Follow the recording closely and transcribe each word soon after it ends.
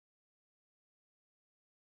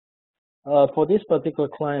For this particular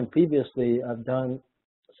client, previously I've done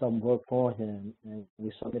some work for him, and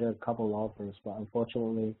we submitted a couple offers, but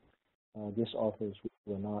unfortunately, these offers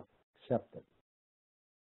were not accepted.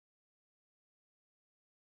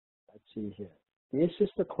 Let's see here. This is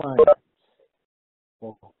the client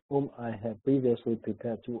for whom I have previously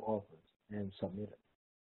prepared 2 offers and submitted.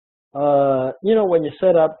 When you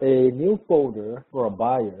set up a new folder for a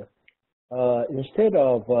buyer, instead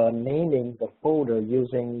of naming the folder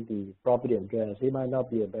using the property address, it might not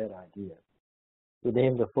be a bad idea to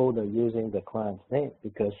name the folder using the client's name,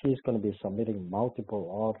 because he's going to be submitting multiple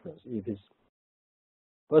offers. If his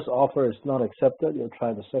first offer is not accepted, you'll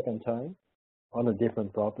try the second time on a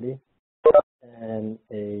different property, and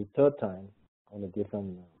a third time on a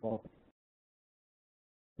different property,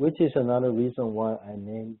 which is another reason why I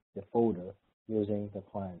named the folder using the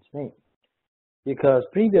client's name. Because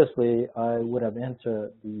previously, I would have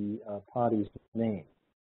entered the party's name.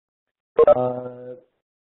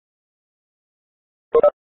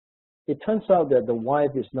 It turns out that the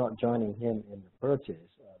wife is not joining him in the purchase.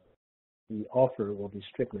 The offer will be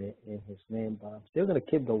strictly in his name, but I'm still going to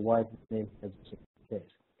keep the wife's name as the case.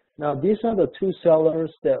 Now, these are the 2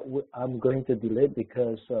 sellers that I'm going to delete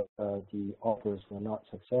because the offers were not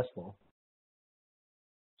successful.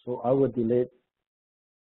 So I would delete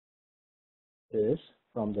this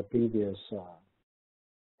from the previous,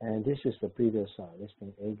 and this is the previous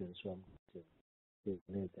listing agent, so I'm going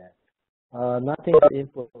to delete that. Nothing to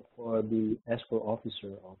input for the escrow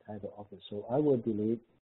officer or title officer, so I will delete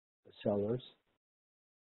the sellers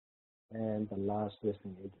and the last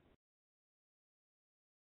listing agent.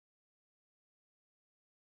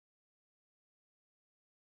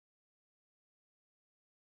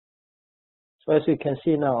 So as you can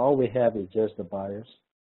see now, all we have is just the buyers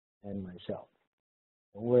and myself.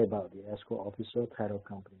 Don't worry about the escrow officer, title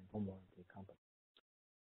company, home warranty company.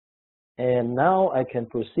 And now I can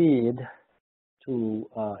proceed to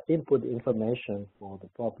input information for the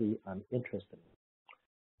property I'm interested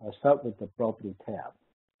in. I'll start with the property tab.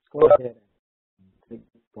 Let's go ahead and click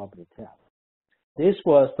the property tab. This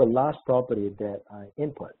was the last property that I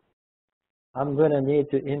input. I'm going to need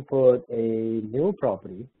to input a new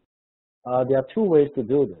property. There are 2 ways to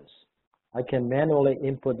do this. I can manually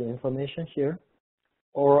input the information here,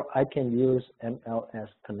 or I can use MLS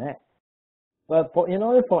Connect. But in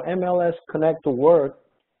order for MLS Connect to work,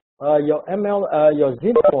 your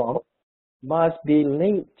Zipform must be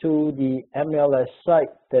linked to the MLS site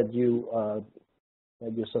that you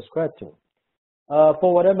subscribe to.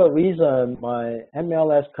 For whatever reason, my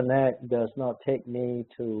MLS Connect does not take me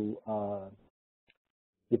to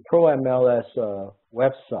the Pro MLS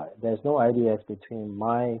website. There's no IDX between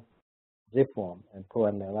my Zipform and Pro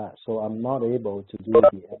MLS, so I'm not able to do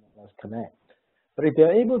the MLS Connect. But if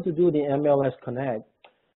you're able to do the MLS Connect,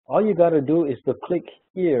 all you got to do is to click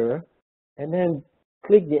here and then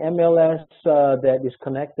click the MLS that is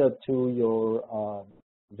connected to your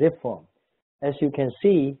Zipform. As you can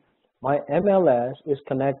see, my MLS is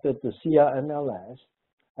connected to CR MLS.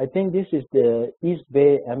 I think this is the East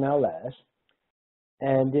Bay MLS,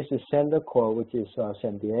 and this is Center Core, which is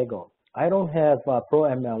San Diego. I don't have Pro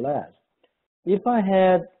MLS. If I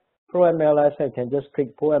had Pro MLS, I can just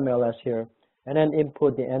click Pro MLS here and then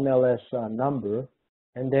input the MLS number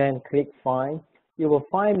and then click Find. You will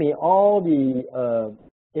find me all the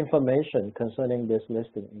information concerning this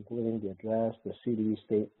listing, including the address, the city,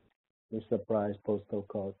 state, listed price, postal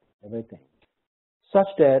code, everything. Such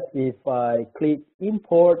that if I click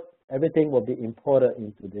Import, everything will be imported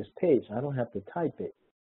into this page. I don't have to type it.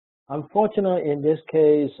 Unfortunately, in this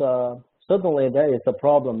case, certainly there is a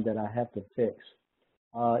problem that I have to fix.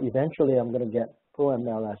 Eventually, I'm going to get Pro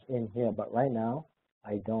MLS in here, but right now,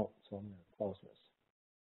 I don't, so I'm going to close this.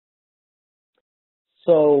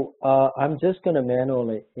 So I'm just going to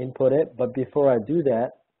manually input it, but before I do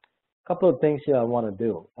that, a couple of things here I want to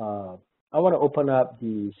do. I want to open up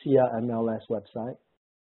the CR MLS website.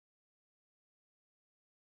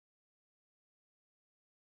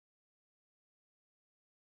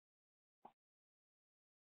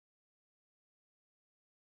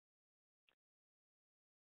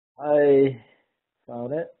 I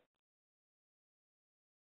found it.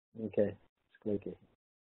 Okay, let's click it.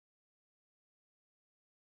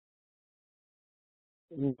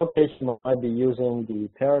 In your case, you might be using the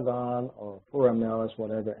Paragon or Pro MLS,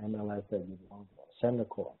 whatever MLS that you want, Center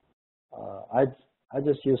Core. I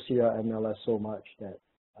just use CR MLS so much that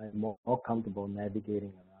I'm more comfortable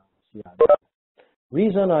navigating around CR.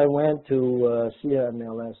 Reason I went to CR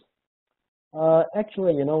MLS,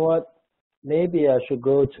 actually, you know what? Maybe I should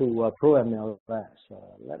go to Pro MLS.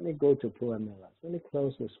 Let me go to Pro MLS. Let me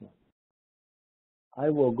close this one. I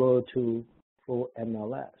will go to Pro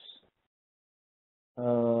MLS.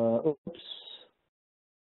 Oops,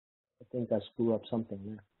 I think I screwed up something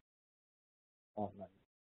there. Oh, no.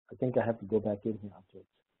 I think I have to go back in here afterwards.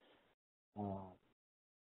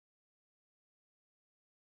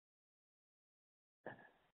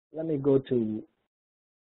 Let me go to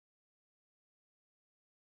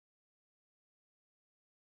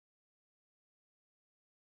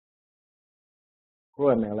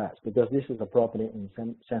Pro MLS because this is a property in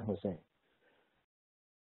San Jose.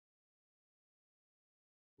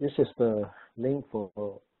 This is the link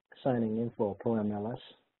for signing in for Pro MLS.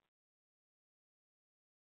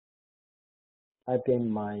 Type in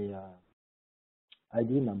my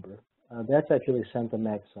ID number. That's actually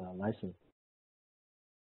Centermac's license.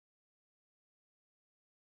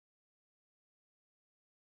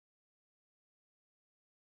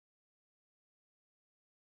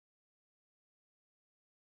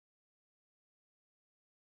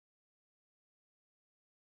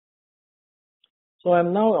 So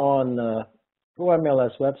I'm now on Pro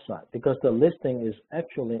MLS website because the listing is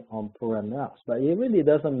actually on Pro MLS, but it really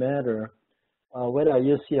doesn't matter whether I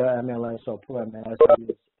use CRMLS or Pro MLS,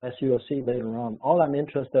 as you will see later on. All I'm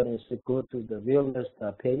interested in is to go to the realist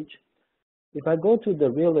page. If I go to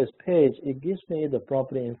the realist page, it gives me the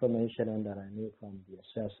property information that I need from the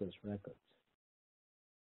assessor's records.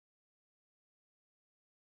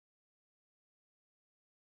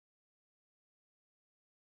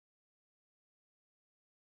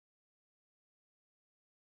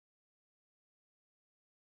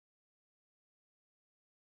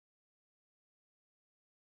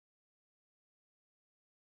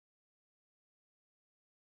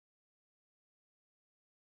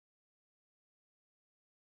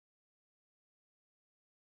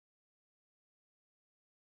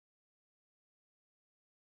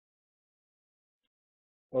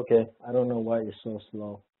 Okay, I don't know why it's so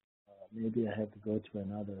slow. Maybe I have to go to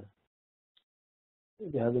another.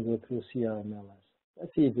 Maybe I have to go through CRMLS.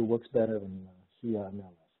 Let's see if it works better than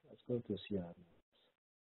CRMLS. Let's go to CRMLS.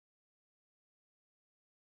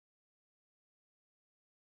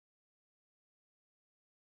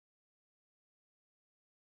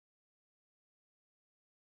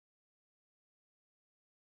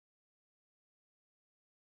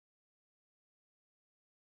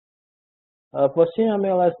 For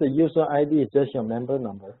CRMLS, the user ID is just your member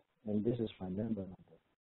number, and this is my member number.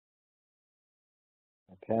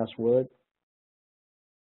 My password.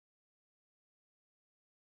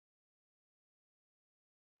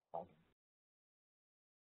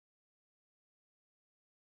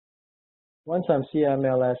 Once I'm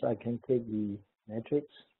CRMLS, I can click the matrix,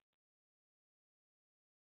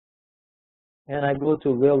 and I go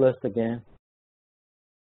to realist again.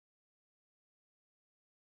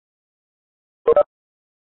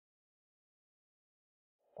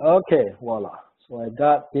 Okay, voila. So I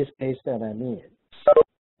got this page that I need.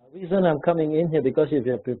 The reason I'm coming in here because if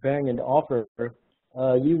you're preparing an offer,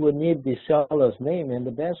 you would need the seller's name, and the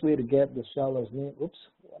best way to get the seller's name. Oops,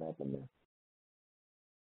 what happened there?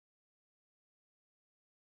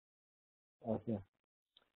 Okay,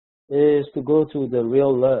 is to go to the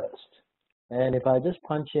real list, and if I just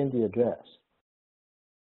punch in the address,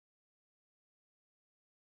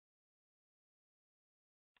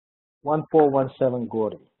 1417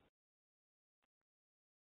 Gordy.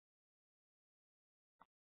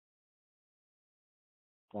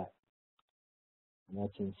 Right, and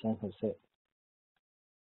that's in San Jose.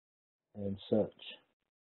 And search.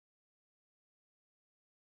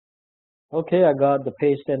 Okay, I got the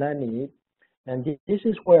page that I need. And this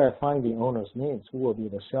is where I find the owner's names, who will be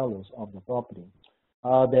the sellers of the property.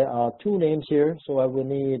 There are two names here, so I will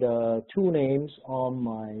need two names on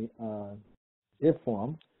my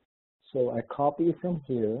Zipform. So I copy from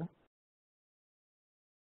here.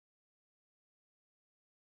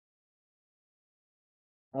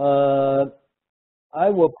 I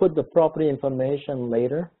will put the property information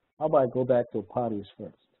later. How about I go back to parties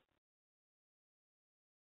first?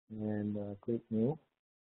 And click new.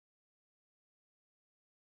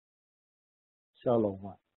 Seller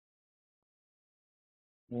one.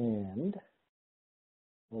 And,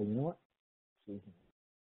 well, you know what? See here.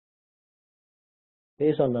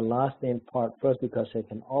 Based on the last name part first, because I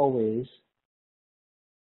can always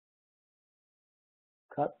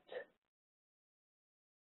cut,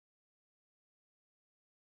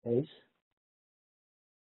 paste,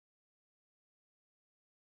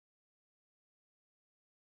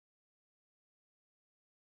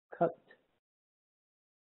 cut,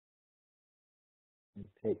 and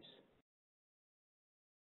paste.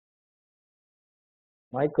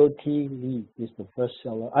 Michael T. Lee is the first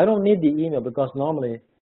seller. I don't need the email because normally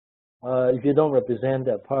If you don't represent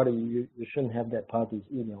that party, you shouldn't have that party's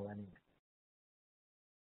email anyway.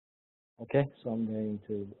 Okay, so I'm going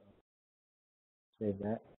to save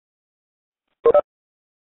that.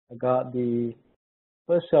 I got the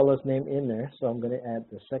first seller's name in there, so I'm going to add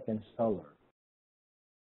the second seller.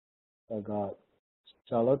 I got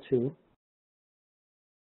seller 2.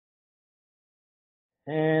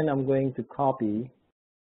 And I'm going to copy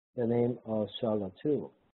the name of seller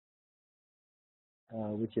 2,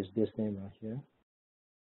 which is this name right here.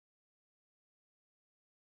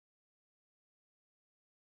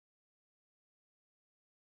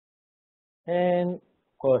 And of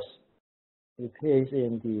course, you paste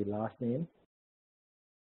in the last name,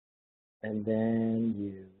 and then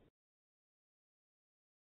you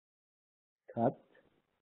cut,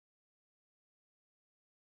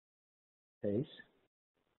 paste,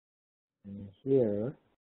 and here,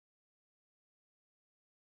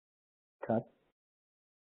 cut,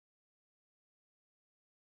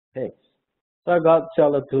 paste. So I got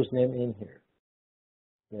seller 2's name in here.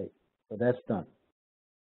 Great, so that's done.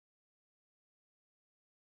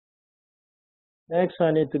 Next,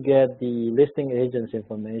 I need to get the listing agent's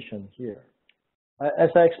information here. As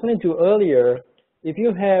I explained to you earlier, if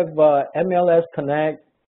you have MLS Connect,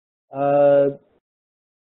 all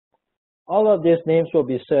of these names will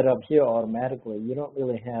be set up here automatically. You don't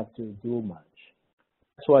really have to do much.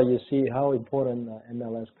 That's why you see how important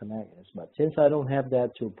MLS Connect is. But since I don't have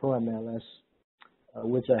that to Pro MLS,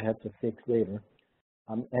 which I have to fix later,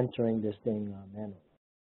 I'm entering this thing manually.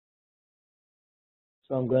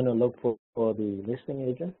 So I'm going to look for the listing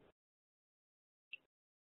agent.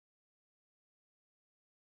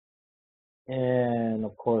 And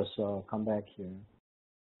of course, I'll come back here.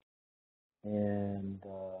 And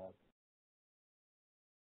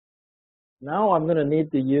now I'm going to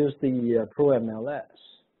need to use the Pro MLS.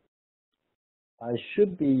 I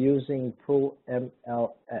should be using Pro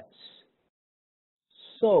MLS.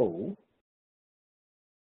 So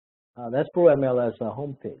that's Pro MLS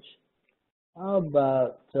homepage. How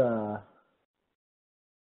about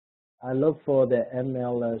I look for the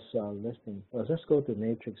MLS listing first. Let's go to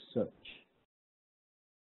matrix search.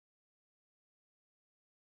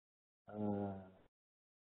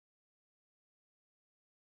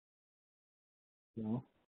 No.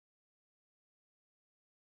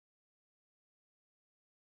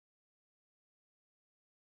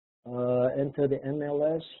 Enter the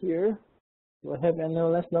MLS here. Do I have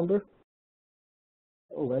MLS number?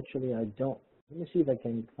 Oh, actually I don't. Let me see if I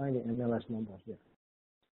can find the MLS number here.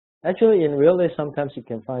 Actually, in Realty, sometimes you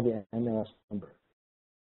can find the MLS number.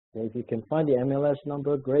 Okay, if you can find the MLS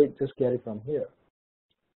number, great. Just get it from here.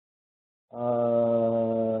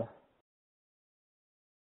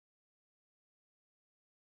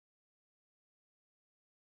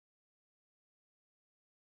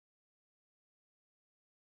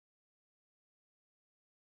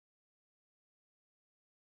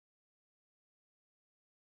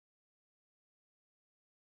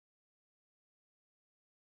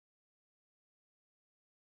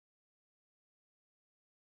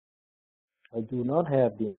 I do not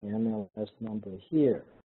have the MLS number here.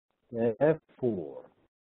 Therefore,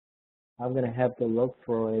 I'm going to have to look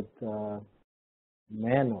for it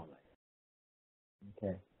manually.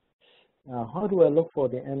 Okay. Now, how do I look for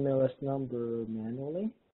the MLS number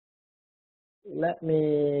manually? Let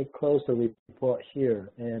me close the report here,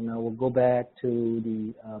 and I will go back to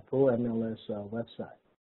the Pro MLS website.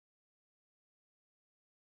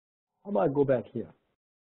 How about I go back here?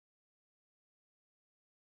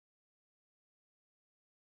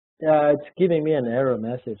 Yeah, it's giving me an error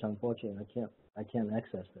message. Unfortunately, I can't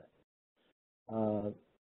access that.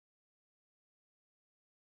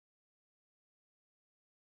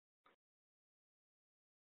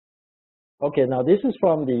 Okay, now this is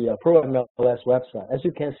from the Pro MLS website. As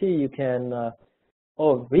you can see, you can.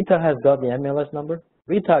 Oh, Rita has got the MLS number.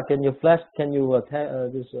 Rita, can you flash? Can you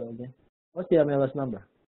this again? What's the MLS number?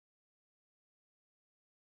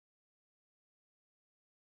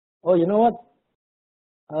 Oh, you know what?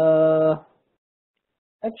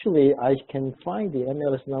 Actually, I can find the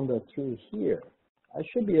MLS number through here. I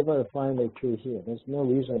should be able to find it through here. There's no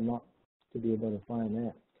reason not to be able to find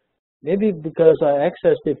that. Maybe because I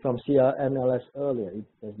accessed it from MLS earlier,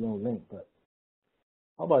 there's no link. But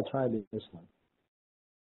how about try this one?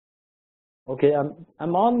 Okay,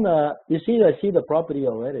 I'm on. You see, I see the property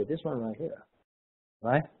already. This one right here,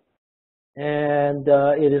 right? And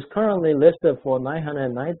it is currently listed for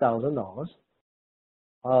 $909,000.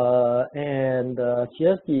 And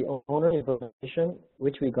here's the owner information,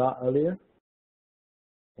 which we got earlier,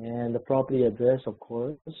 and the property address, of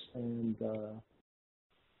course, and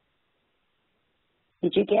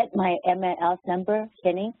Did you get my MLS number,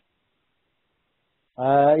 Kenny?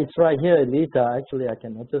 It's right here, Lita. Actually, I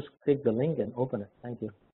can just click the link and open it. Thank you.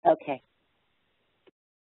 Okay.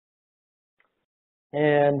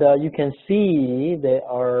 And you can see there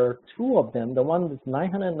are two of them. The one that's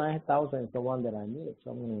 909,000 is the one that I need.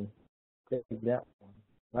 So I'm going to click that one,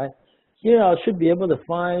 right? Here I should be able to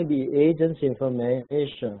find the agent's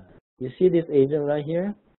information. You see this agent right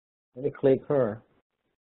here? Let me click her.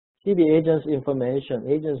 See the agent's information,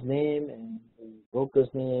 agent's name and the broker's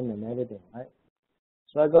name and everything, right?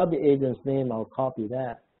 So I got the agent's name. I'll copy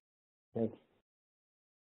that. Okay.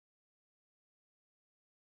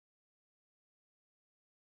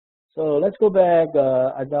 So let's go back.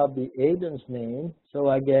 I got the agent's name. So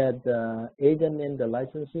I get agent name, the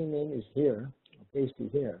licensee name is here. I'll paste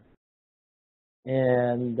it here.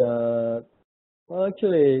 And well,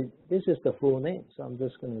 actually, this is the full name, so I'm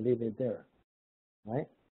just going to leave it there, right?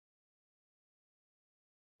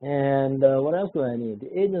 And what else do I need?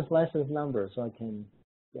 The agent's license number, so I can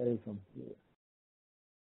get it from here.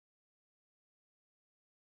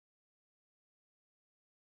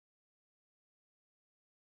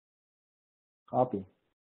 Copy.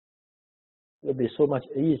 It'll be so much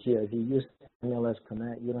easier if you use MLS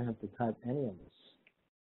Connect. You don't have to type any of this.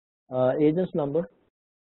 Agent's number,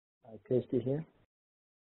 I paste it here,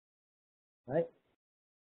 right?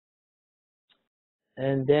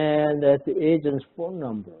 And then that's the agent's phone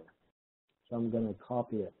number. So I'm going to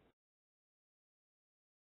copy it.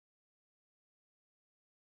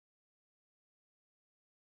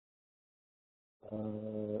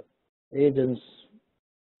 Agent's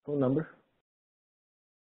phone number.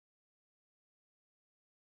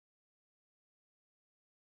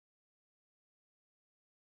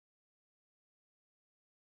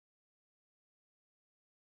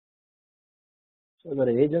 So I got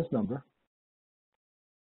the agent's number.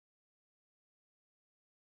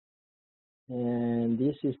 And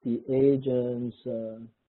this is the agent's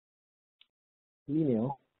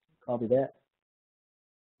email. Copy that.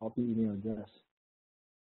 Copy email address.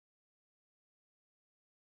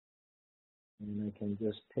 And I can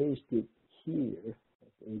just paste it here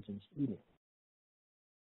as the agent's email.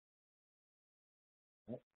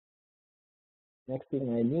 Right. Next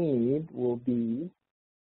thing I need will be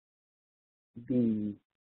the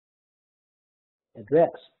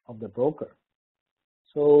address of the broker.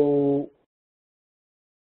 So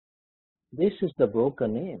this is the broker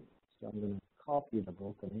name. So I'm going to copy the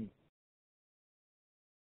broker name.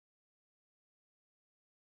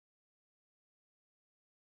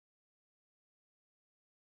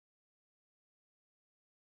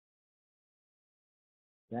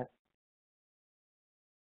 That.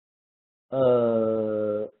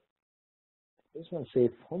 This one says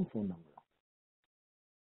phone number.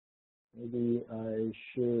 Maybe I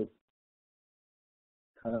should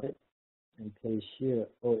cut it and paste here.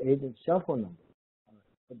 Oh, agent cell phone number.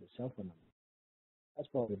 Put the cell phone number. That's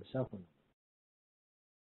probably the cell phone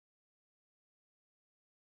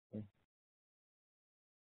number. Okay.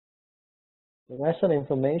 The rest of the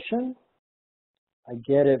information, I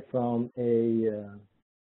get it from a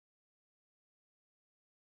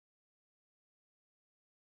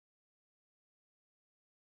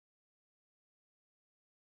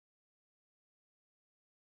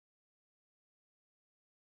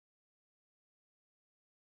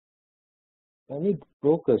I need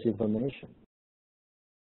broker's information.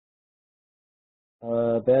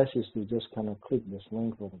 Best is to just kind of click this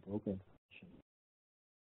link for the broker information.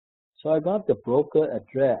 So I got the broker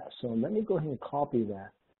address. So let me go ahead and copy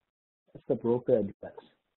that. That's the broker address.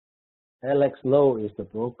 Alex Lowe is the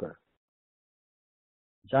broker.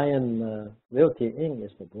 Giant Realty Inc.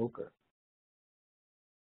 is the broker.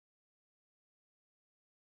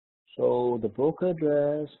 So the broker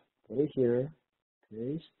address, put it here,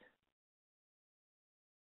 paste,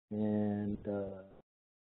 and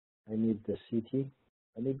I need the city.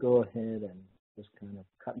 Let me go ahead and just kind of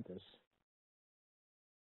cut this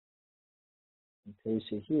and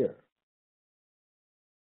paste it here.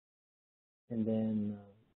 And then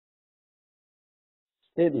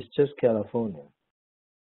state is just California.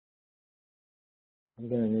 I'm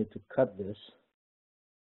going to need to cut this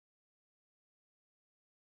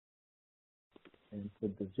and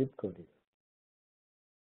put the zip code here.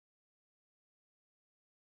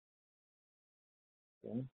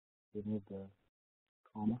 Okay, remove the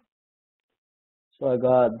comma. So I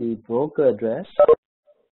got the broker address.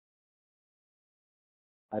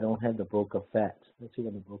 I don't have the broker fax. Let's see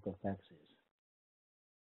what the broker fax is.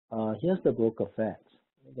 Here's the broker fax.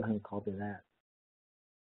 Let me go ahead and copy that.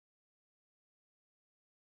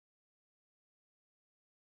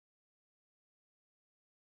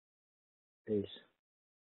 Paste.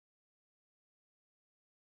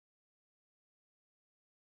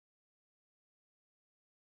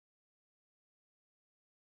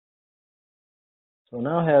 So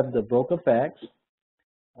now I have the broker fax.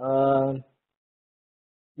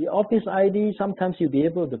 The office ID, sometimes you'll be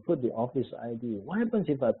able to put the office ID. What happens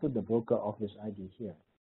if I put the broker office ID here?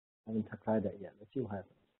 I haven't tried that yet. Let's see what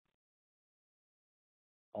happens.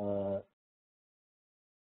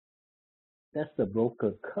 That's the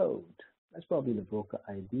broker code. That's probably the broker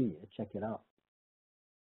ID. Check it out.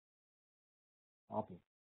 Copy.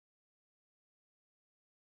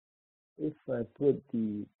 If I put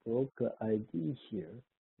the broker ID here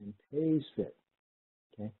and paste it,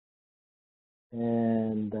 okay,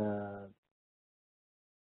 and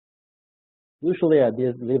usually I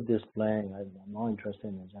leave this blank. I'm not interested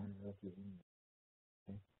in the Realty.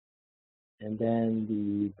 Okay. And then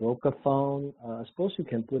the broker phone. I suppose you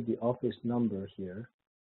can put the office number here.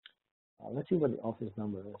 Let's see what the office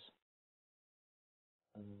number is.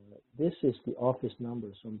 This is the office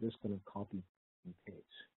number, so I'm just going to copy and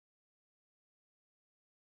paste.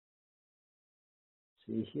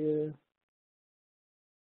 See here,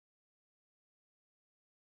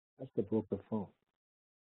 that's the broker phone.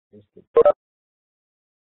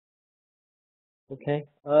 Okay,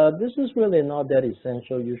 this is really not that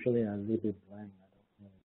essential. Usually I leave it blank. I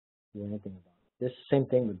don't do anything about it. This same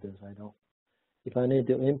thing with this. I don't. If I need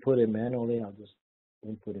to input it manually, I'll just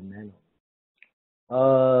input it manually.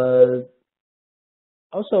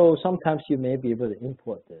 Also, sometimes you may be able to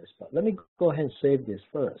import this, but let me go ahead and save this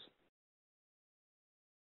first.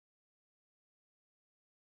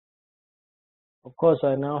 Of course,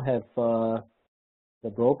 I now have the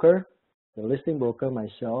broker, the listing broker,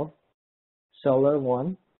 myself, seller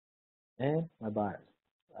one, and my buyers.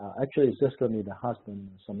 Actually, it's just going to be the husband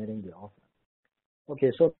submitting the offer.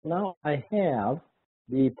 Okay, so now I have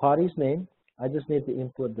the party's name. I just need to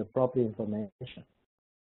input the property information,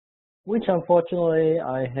 which unfortunately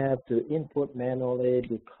I have to input manually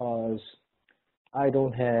because I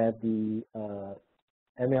don't have the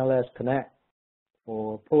MLS Connect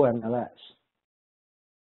for Pro MLS.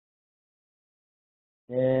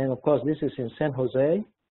 And of course, this is in San Jose,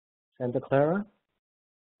 Santa Clara.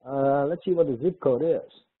 Let's see what the zip code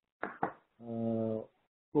is.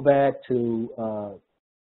 Go back to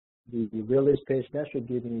the Realty page. That should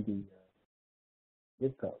give me the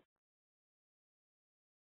zip code.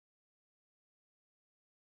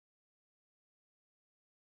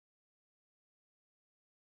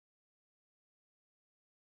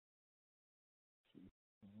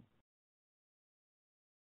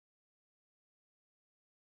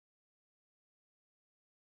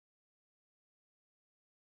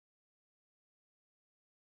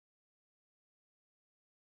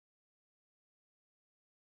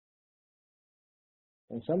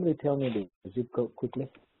 Can somebody tell me the zip code quickly?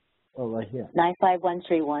 Oh, right here.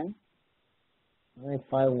 95131.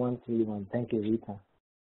 95131. Thank you, Rita.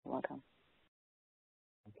 You're welcome.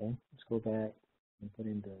 Okay, let's go back and put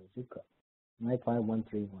in the zip code.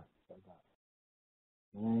 95131. So I got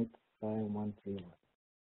 95131.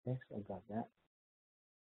 Okay, so I got that.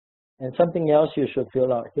 And something else you should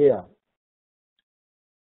fill out here.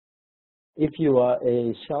 If you are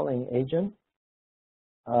a selling agent,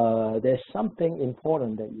 there's something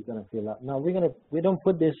important that you're going to fill out. Now we don't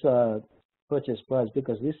put this purchase price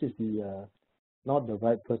because this is the not the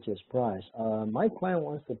right purchase price. My client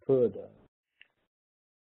wants to put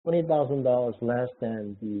 $20,000 less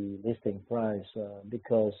than the listing price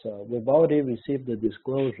because we've already received the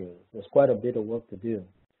disclosure. There's quite a bit of work to do.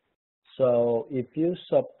 So if you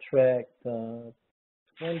subtract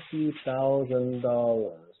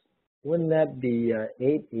 $20,000, wouldn't that be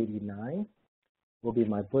 $889? Will be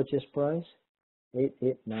my purchase price,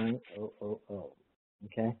 889000.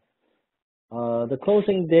 Okay. The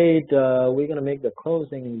closing date, we're going to make the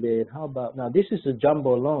closing date. How about now? This is a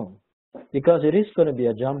jumbo loan. Because it is going to be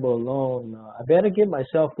a jumbo loan, I better give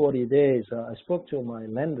myself 40 days. I spoke to my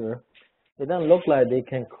lender. It doesn't look like they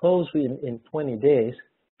can close in 20 days.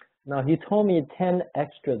 Now, he told me 10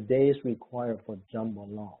 extra days required for jumbo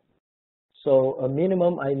loan. So a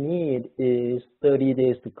minimum I need is 30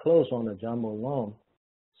 days to close on a jumbo loan.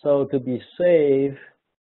 So to be safe,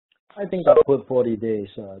 I think I'll put 40 days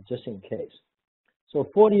just in case. So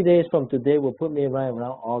 40 days from today will put me right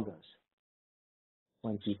around August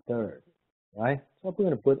 23rd, right? So we're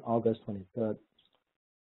going to put August 23rd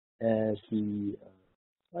as the,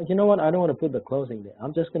 you know what? I don't want to put the closing date.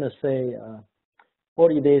 I'm just going to say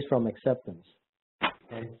 40 days from acceptance.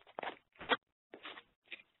 Okay.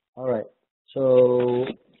 All right. So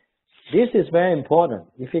this is very important.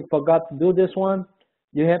 If you forgot to do this one,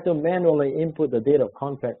 you have to manually input the date of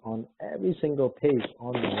contract on every single page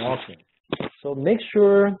on the walk-in. So make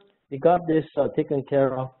sure you got this taken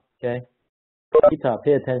care of, okay? Rita,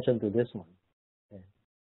 pay attention to this one. Okay.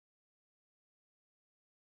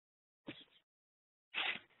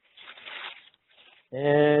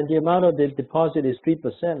 And the amount of the deposit is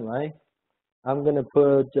 3%, right? I'm going to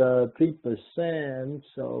put 3%,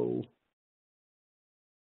 so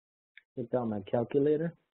take out my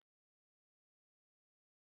calculator.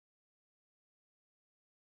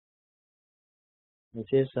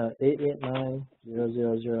 Which is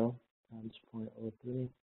 889,000 times 0.03.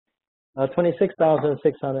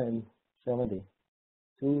 26,670.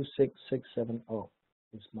 26670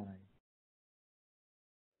 is my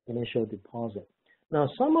initial deposit. Now,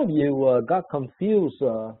 some of you got confused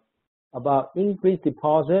about increased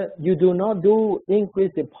deposit. You do not do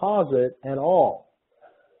increased deposit at all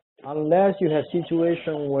unless you have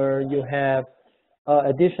situation where you have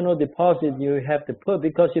additional deposit you have to put,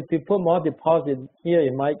 because if you put more deposit here,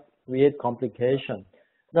 it might create complication.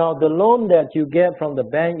 Now, the loan that you get from the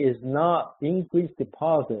bank is not increased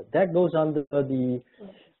deposit. That goes under the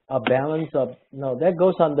balance of, no, that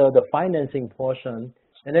goes under the financing portion.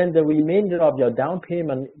 And then the remainder of your down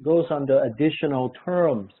payment goes under additional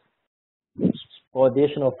terms or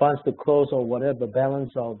additional funds to close or whatever,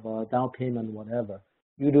 balance of down payment, whatever.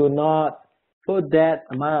 You do not put that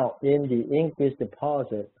amount in the increased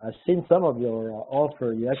deposit. I've seen some of your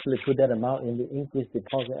offer, you actually put that amount in the increased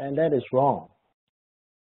deposit, and that is wrong.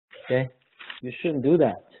 Okay, you shouldn't do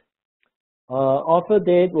that. Offer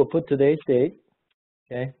date, we'll put today's date.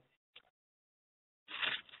 Okay,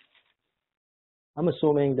 I'm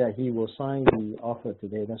assuming that he will sign the offer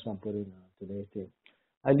today. That's why I'm putting today's date.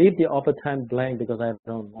 I leave the offer time blank because I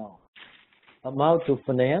don't know. Amount to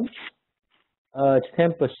finance, it's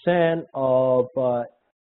 10% of, so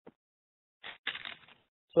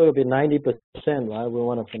it'll be 90%, right? We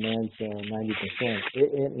want to finance 90%.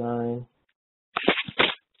 889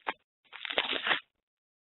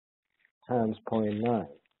 times 0.9.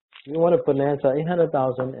 You want to finance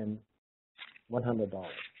 $800,000 and $100.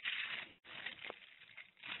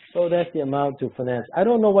 So that's the amount to finance. I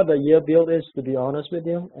don't know what the year bill is, to be honest with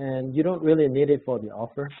you, and you don't really need it for the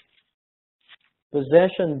offer.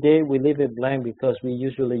 Possession date, we leave it blank because we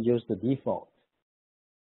usually use the default.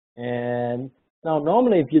 And now,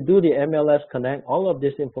 normally, if you do the MLS Connect, all of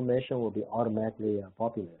this information will be automatically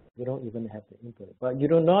populated. You don't even have to input it. But you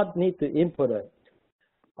do not need to input it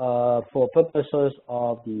for purposes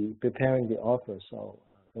of the preparing the offer. So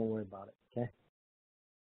don't worry about it, okay?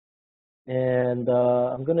 And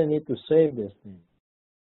I'm going to need to save this thing.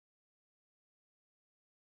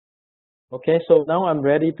 Okay, so now I'm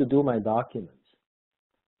ready to do my documents.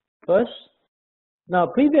 First, now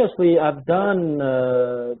previously I've done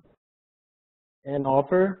an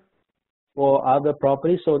offer for other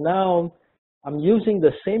properties. So now I'm using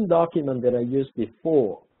the same document that I used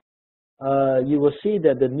before. You will see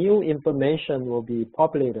that the new information will be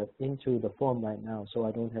populated into the form right now, so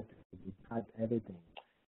I don't have to type everything.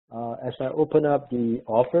 As I open up the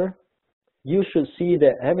offer, you should see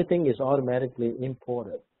that everything is automatically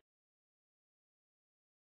imported.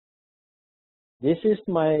 This is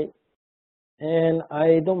my, and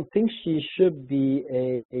I don't think she should be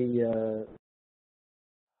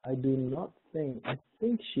I do not think, I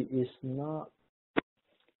think she is not,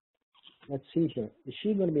 let's see here, is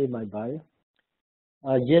she going to be my buyer?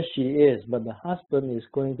 Yes, she is, but the husband is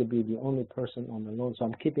going to be the only person on the loan, so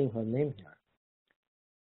I'm keeping her name here.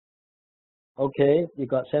 Okay, you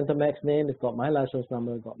got Centermac's name, it's got my license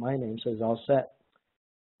number, it's got my name, so it's all set.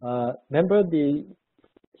 Remember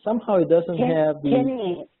somehow it doesn't have the...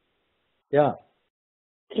 Kenny, yeah.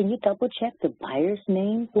 Can you double check the buyer's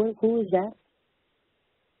name? Who is that?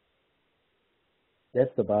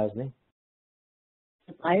 That's the buyer's name.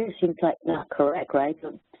 The buyer seems like not correct, right?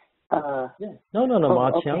 Yeah. No,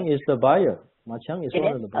 Ma Qiang is the buyer. Ma Qiang is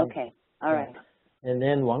one of the buyers. Okay, all right. And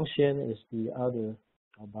then Wang Xian is the other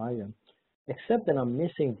buyer. Except that I'm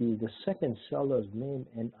missing the second seller's name,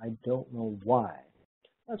 and I don't know why.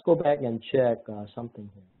 Let's go back and check something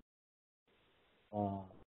here.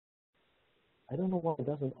 I don't know why it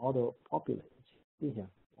doesn't auto-populate. See here,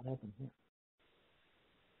 what happened here?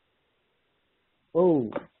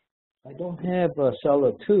 Oh, I don't have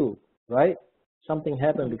seller 2, right? Something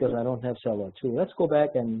happened because I don't have seller 2. Let's go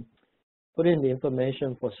back and put in the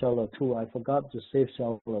information for seller 2. I forgot to save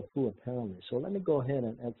seller 2 apparently. So let me go ahead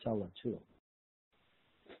and add seller 2.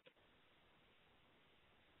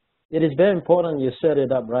 It is very important you set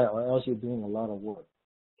it up right, or else you're doing a lot of work.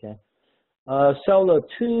 Okay. Seller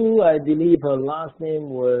 2, I believe her last name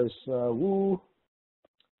was Wu.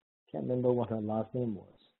 Can't remember what her last name was.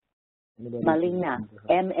 Anybody Malina,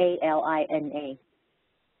 M-A-L-I-N-A.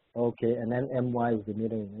 Okay, and then M-Y is the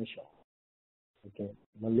middle initial. Okay,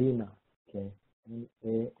 Malina. Okay,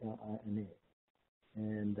 M-A-L-I-N-A.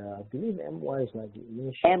 And I believe M-Y is like the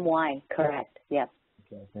initial. M-Y, correct, yes.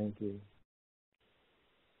 Okay, thank you.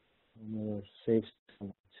 I'm going to save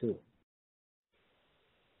seller 2.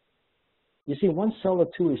 You see, once seller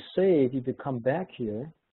 2 is saved, if you come back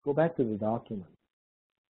here, go back to the document.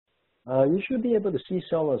 You should be able to see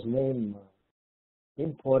seller's name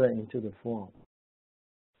imported into the form.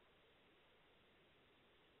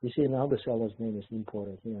 You see, now the seller's name is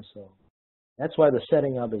imported here, so that's why the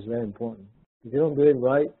setting up is very important. If you don't do it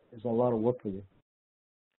right, it's a lot of work for you.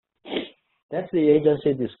 That's the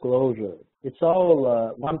agency disclosure. It's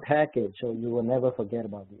all one package, so you will never forget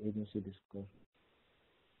about the agency disclosure.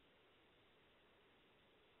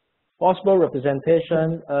 Possible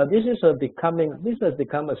representation. This has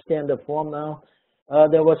become a standard form now.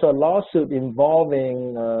 There was a lawsuit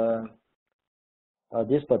involving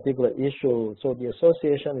this particular issue, so the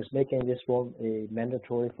association is making this form a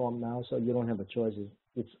mandatory form now, so you don't have a choice.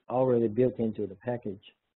 It's already built into the package.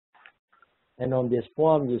 And on this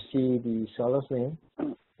form, you see the seller's name,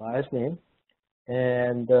 buyer's name,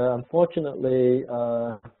 and unfortunately,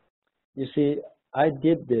 you see, I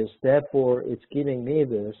did this, therefore it's giving me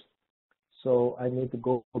this, so I need to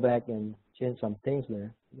go back and change some things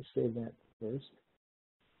there. Let's save that first.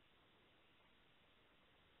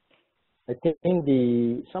 I think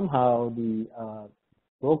somehow the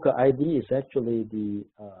broker ID is actually the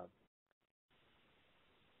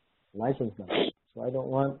license number. So I don't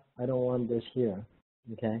want this here.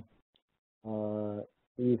 Okay.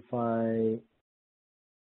 If I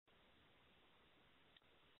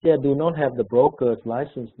do not have the broker's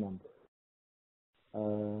license number,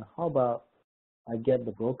 how about I get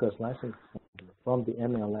the broker's license number from the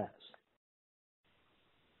MLS?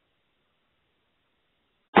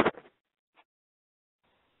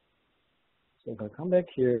 So if I come back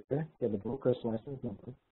here, get the broker's license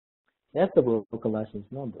number. That's the broker license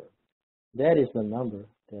number. That is the number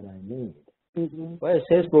that I need. Where it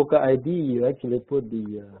says broker ID, you actually put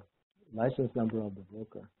the license number of the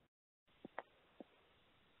broker.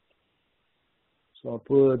 So I'll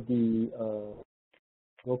put the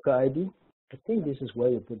broker ID. I think this is where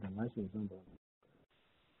you put the license number.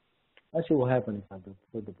 Let's see what happens if I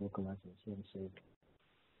put the broker license here and save it.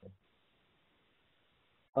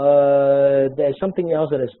 There's something else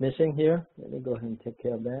that is missing here. Let me go ahead and take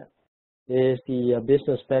care of that. Is the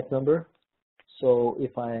business fax number. So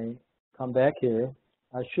if I come back here,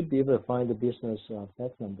 I should be able to find the business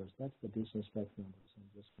fax numbers. That's the business fax numbers. I'm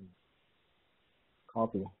just going to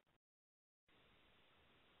copy.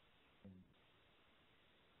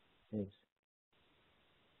 Paste.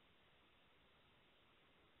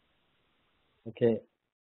 Okay.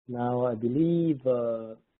 Now I believe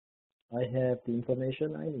I have the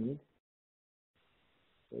information I need.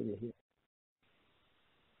 Over here.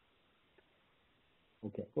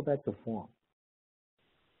 Okay, go back to form.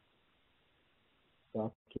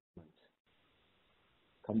 Documents.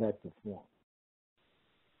 Come back to form.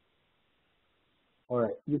 All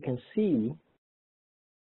right, you can see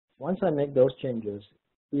once I make those changes,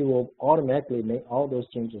 it will automatically make all those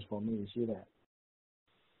changes for me. You see that?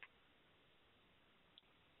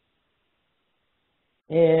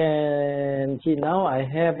 And see, now I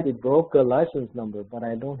have the broker license number, but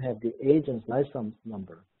I don't have the agent's license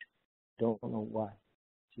number. Don't know why.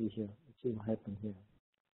 See here. Let's see what happened here.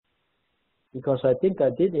 Because I think I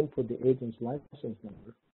did input the agent's license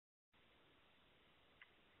number.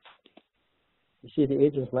 You see the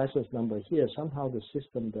agent's license number here. Somehow the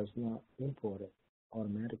system does not import it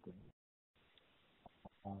automatically.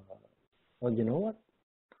 Well, you know what?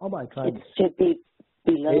 How about I try it should be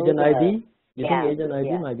below agent the, ID? You yeah, think agent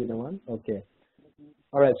ID might be the one? Okay.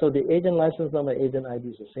 All right, so the agent license number, agent ID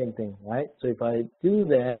is the same thing, right? So if I do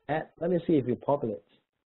that, let me see if it populates.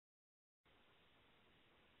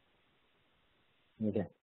 Okay.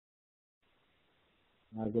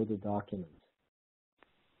 Now go to documents.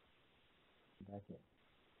 Back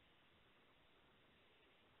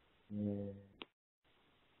in.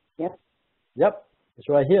 Yep. Yep, it's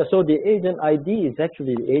right here. So the agent ID is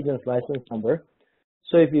actually the agent's license number.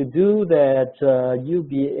 So if you do that, you'll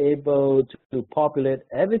be able to populate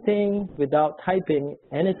everything without typing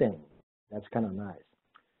anything. That's kind of nice.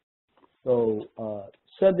 So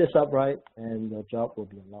set this up right, and the job will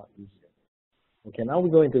be a lot easier. Okay, now we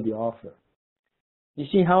go into the offer. You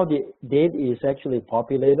see how the date is actually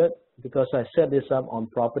populated? Because I set this up on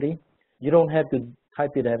property. You don't have to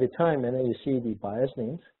type it every time, and then you see the buyer's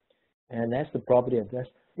names, and that's the property address.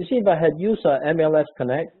 You see, if I had used MLS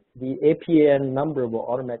Connect, the APN number will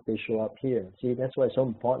automatically show up here. See, that's why it's so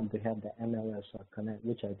important to have the MLS Connect,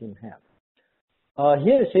 which I didn't have.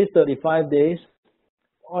 Here it says 35 days.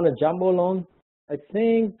 On a jumbo loan, I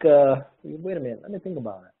think, wait a minute, let me think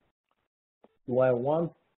about it. Do I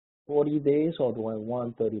want 40 days or do I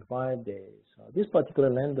want 35 days? This particular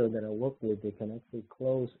lender that I work with, they can actually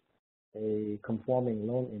close a conforming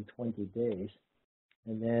loan in 20 days.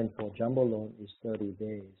 And then for jumbo loan, it's 30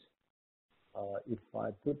 days. If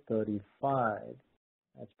I put 35,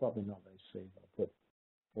 that's probably not very safe. I'll put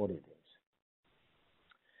 40 days.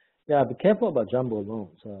 Yeah, be careful about jumbo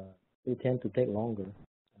loans. They tend to take longer to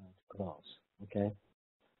close, okay?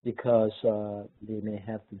 Because they may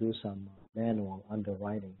have to do some manual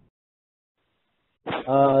underwriting.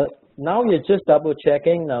 Now you're just double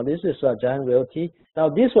checking. Now this is Giant Realty. Now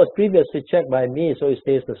this was previously checked by me, so it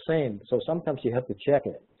stays the same. So sometimes you have to check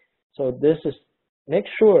it. So this is, make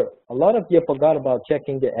sure, a lot of you forgot about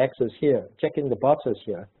checking the X's here, checking the boxes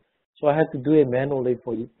here. So I have to do it manually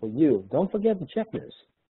for you. Don't forget to check this,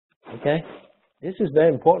 okay? This is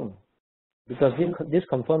very important because this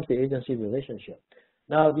confirms the agency relationship.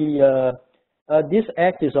 Now this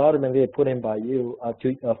X is automatically put in by you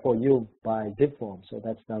for you by Zipform, so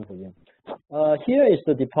that's done for you. Here is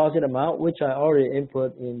the deposit amount, which I already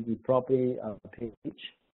input in the property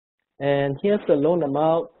page, and here's the loan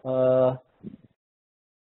amount.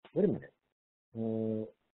 Wait a minute.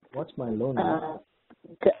 What's my loan amount?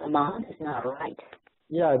 The amount is not right.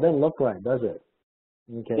 Yeah, it doesn't look right, does it?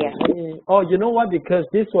 Okay. Yeah. Oh, you know what? Because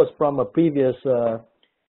this was from a previous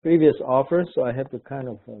offer, so I have to kind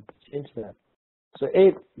of change that. So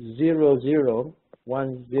 80010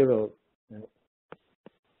 100.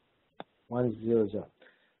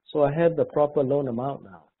 So I have the proper loan amount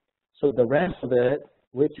now. So the rest of it,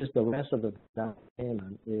 which is the rest of the down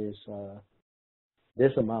payment, is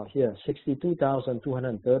this amount here,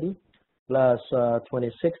 62,230 plus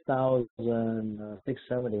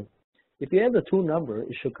 26,670. If you add the two numbers,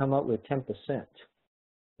 it should come up with 10%.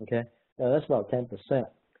 Okay, that's about 10%.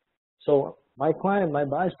 So my client, my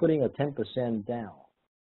buyer is putting a 10% down.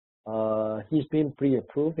 He's been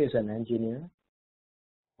pre-approved. He's an engineer.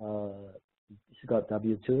 He's got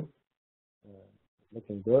W-2.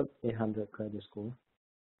 Looking good. 800 credit score.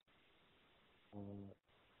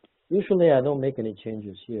 Usually, I don't make any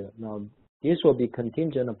changes here. Now, this will be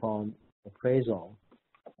contingent upon appraisal,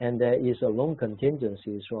 and there is a loan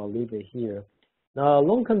contingency, so I'll leave it here. Now,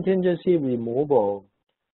 loan contingency removal.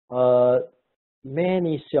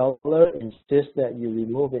 Many sellers insist that you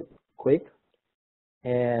remove it quick,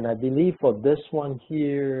 and I believe for this one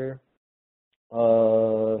here,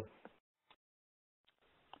 I'll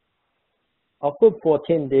put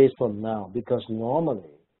 14 days from now, because normally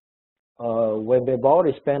when they've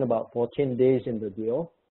already spent about 14 days in the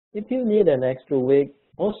deal, if you need an extra week,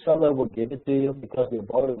 most sellers will give it to you because they've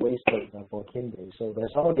already wasted 14 days. So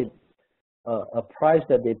there's already a price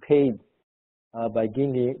that they paid by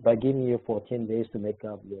giving you 14 days to make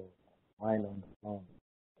up your mind on the loan.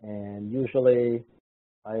 And usually,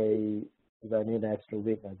 if I need an extra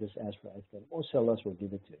week, I just ask for extra. Most sellers will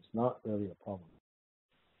give it to you. It's not really a problem.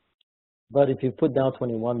 But if you put down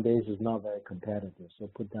 21 days, it's not very competitive. So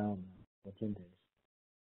put down 14 days.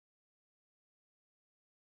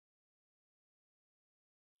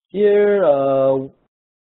 Here,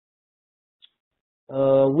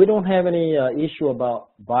 we don't have any issue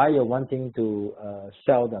about buyer wanting to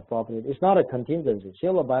sell the property. It's not a contingency.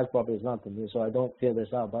 Seller buys property is not contingency, so I don't fill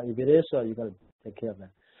this out. But if it is, you got to take care of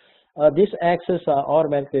that. These access are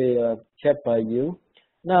automatically checked by you.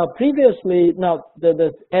 Now, previously,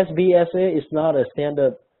 the SBSA is not a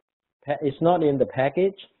standard. It's not in the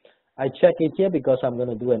package. I check it here because I'm going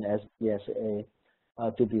to do an SBSA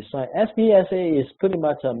to be signed. SBSA is pretty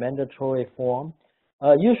much a mandatory form.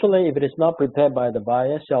 Usually, if it is not prepared by the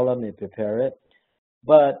buyer, seller may prepare it.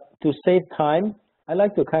 But to save time, I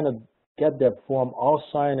like to kind of get that form all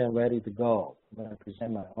signed and ready to go when I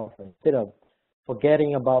present my offer, instead of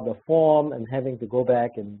forgetting about the form and having to go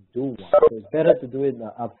back and do one. So it's better to do it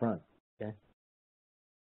up front. Okay.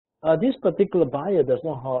 This particular buyer does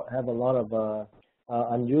not have a lot of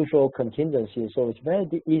unusual contingencies, so it's very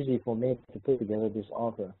easy for me to put together this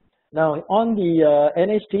offer. Now, on the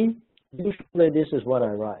NHT, usually this is what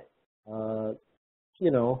I write.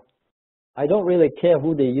 You know, I don't really care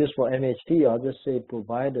who they use for MHT. I'll just say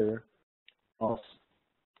provider of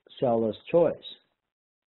seller's choice.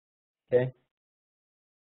 Okay.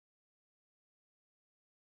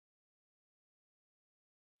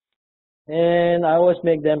 And I always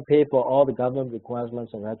make them pay for all the government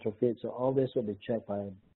requirements and retrofit. So all this will be checked by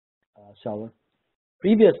seller.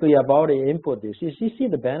 Previously, I've already input this. You see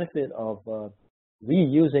the benefit of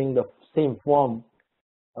reusing the same form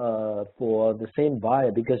for the same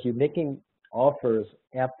buyer, because you're making offers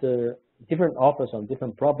after different offers on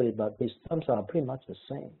different property, but these terms are pretty much the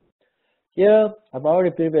same. Here, I've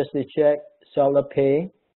already previously checked seller pay.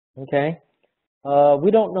 Okay.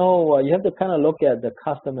 We don't know. You have to kind of look at the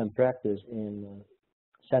custom and practice in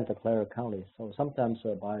Santa Clara County. So sometimes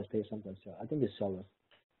buyers pay, sometimes sell. I think it's sellers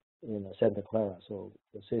in Santa Clara. So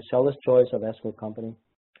let's say seller's choice of escrow company.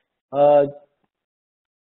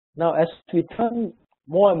 Now, as we turn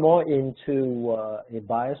more and more into a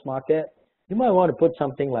buyer's market, you might want to put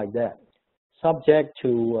something like that, subject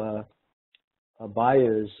to a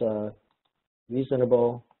buyer's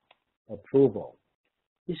reasonable approval.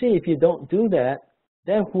 You see, if you don't do that,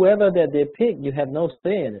 then whoever that they pick, you have no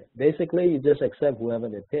say in it. Basically, you just accept whoever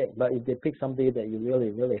they pick. But if they pick somebody that you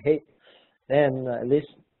really, really hate, then at least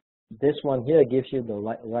this one here gives you the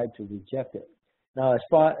right to reject it. Now, as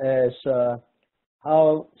far as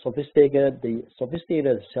how sophisticated the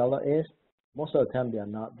seller is, most of the time they are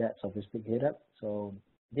not that sophisticated. So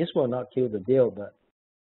this will not kill the deal, but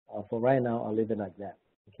for right now, I'll leave it like that.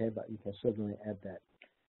 Okay, but you can certainly add that.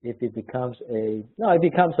 If it becomes a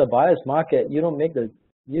buyer's market, you don't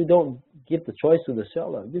give the choice to the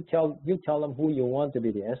seller. You tell them who you want to be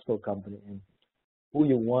the escrow company and who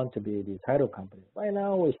you want to be the title company. Right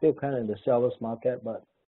now, we're still kind of in the seller's market, but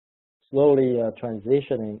slowly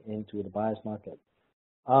transitioning into the buyer's market.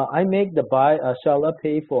 I make the seller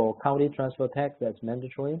pay for county transfer tax. That's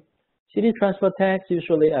mandatory. City transfer tax,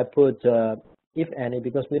 usually I put, if any,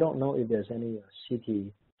 because we don't know if there's any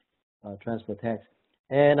city transfer tax.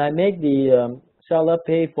 And I make the seller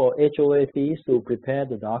pay for HOA fees to prepare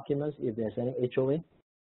the documents if there's any HOA.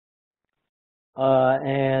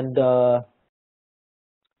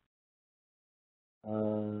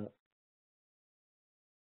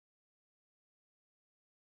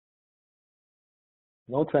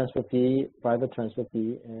 No transfer fee, private transfer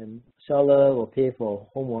fee, and seller will pay for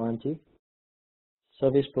home warranty,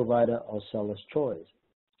 service provider, or seller's choice.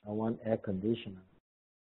 I want air conditioner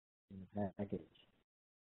in the package.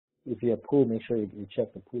 If you have pool, make sure you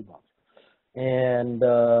check the pool box. And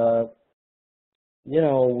you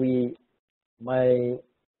know,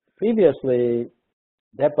 previously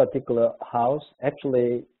that particular house,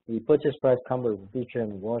 actually the purchase price comes with a feature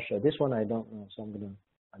and a washer. This one I don't know, so I'm gonna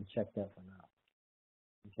uncheck that for now.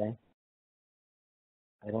 Okay,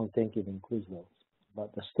 I don't think it includes those,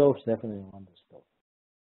 but the stoves definitely want the stove.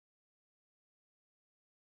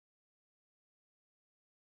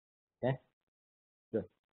 Okay, good.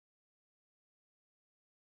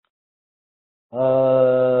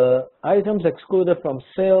 Items excluded from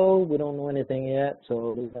sale, we don't know anything yet,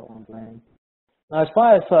 so leave that one blank. Now, as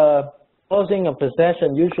far as closing of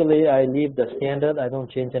possession, usually I leave the standard. I don't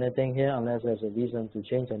change anything here unless there's a reason to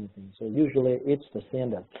change anything. So usually it's the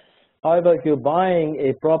standard. However, if you're buying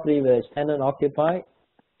a property that is tenant occupied,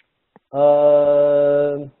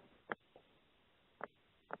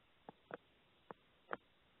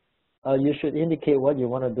 you should indicate what you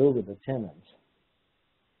want to do with the tenants.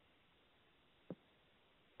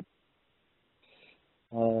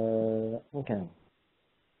 Okay.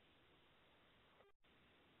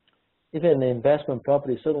 If in an investment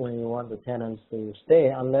property, certainly you want the tenants to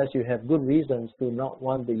stay unless you have good reasons to not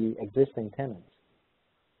want the existing tenants,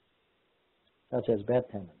 such as bad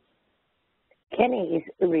tenants. Kenny, is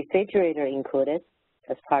the refrigerator included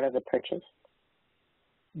as part of the purchase?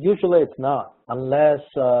 Usually it's not, unless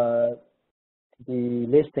the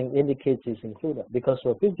listing indicates it's included, because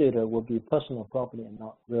refrigerator will be personal property and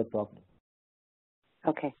not real property.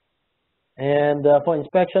 Okay. And for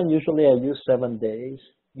inspection, usually I use 7 days.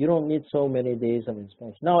 You don't need so many days of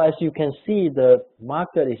inspection. Now, as you can see, the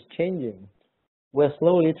market is changing. We're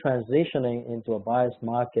slowly transitioning into a buyer's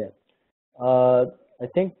market. I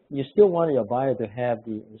think you still want your buyer to have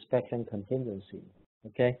the inspection contingency,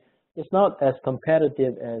 okay? It's not as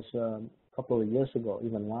competitive as a couple of years ago,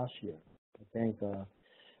 even last year. I think the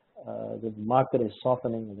market is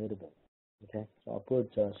softening a little bit, okay? So I'll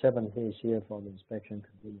put 7 days here for the inspection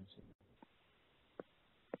contingency.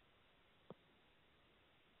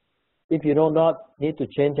 If you do not need to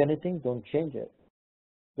change anything, don't change it.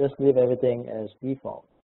 Just leave everything as default.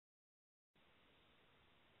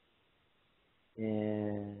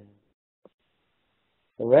 And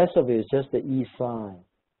the rest of it is just the E sign,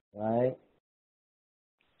 right?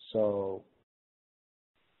 So,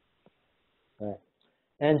 right.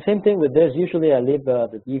 And same thing with this. Usually I leave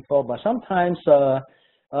the default, but sometimes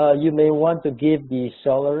you may want to give the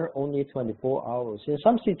seller only 24 hours. In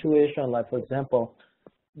some situation, like for example,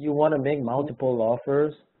 you want to make multiple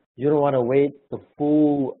offers. You don't want to wait the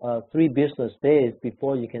full 3 business days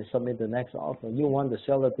before you can submit the next offer. You want the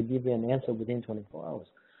seller to give you an answer within 24 hours.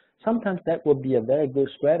 Sometimes that would be a very good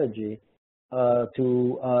strategy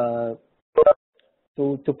to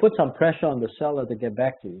put some pressure on the seller to get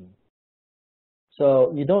back to you.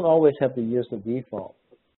 So you don't always have to use the default.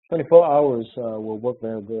 24 hours will work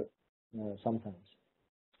very good sometimes.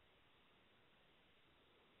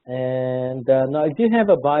 And now, if you have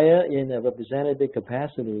a buyer in a representative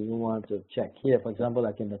capacity, you want to check here, for example,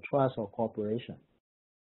 like in the trust or corporation.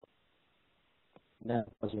 Now,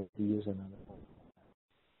 to use another one.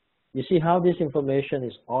 You see how this information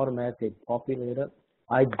is automatically populated?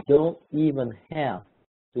 I don't even have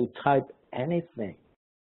to type anything.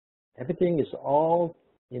 Everything is all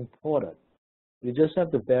imported. You just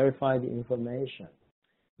have to verify the information.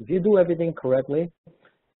 If you do everything correctly,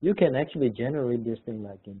 you can actually generate this thing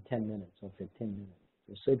like in 10 minutes or 15 minutes.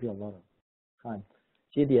 It will save you a lot of time.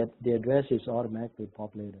 See, the address is automatically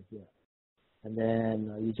populated here. And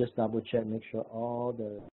then you just double check, make sure all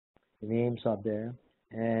the names are there.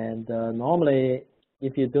 And normally,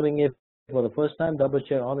 if you're doing it for the first time, double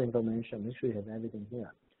check all the information. Make sure you have everything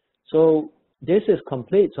here. So this is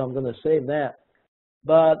complete, so I'm going to save that.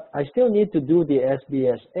 But I still need to do the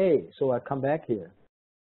SBSA, so I come back here.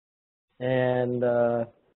 And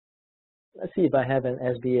let's see if I have an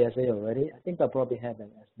SBSA already. I think I probably have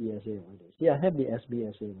an SBSA already. See, I have the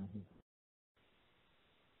SBSA right here.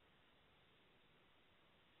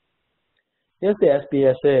 Here's the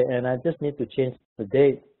SBSA, and I just need to change the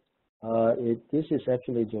date. This is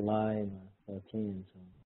actually July 13th, so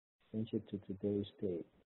change it to today's date.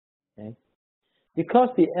 Okay? Because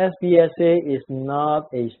the SBSA is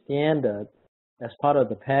not a standard as part of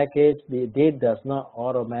the package, the date does not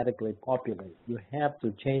automatically populate. You have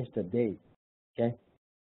to change the date. Okay?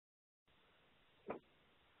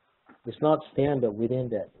 It's not standard within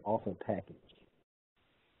that offer package.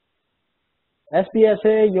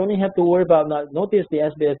 SBSA, you only have to worry about, notice the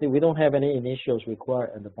SBSA, we don't have any initials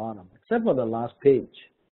required at the bottom, except for the last page.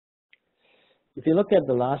 If you look at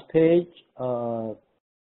the last page,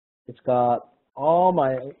 it's got all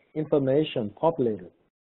my information populated.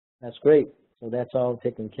 That's great. So that's all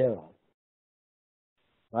taken care of.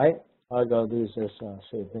 Right? All I got to do is just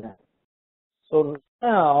save that. So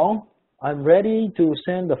now I'm ready to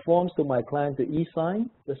send the forms to my client to e-sign.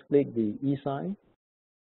 Just click the e-sign.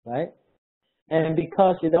 Right? And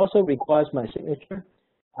because it also requires my signature,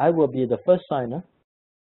 I will be the first signer.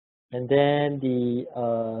 And then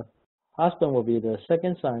the husband will be the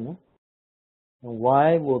second signer. And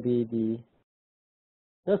wife will be the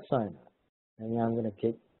third signer. And I'm going to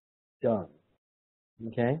click done.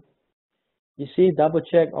 Okay? You see, double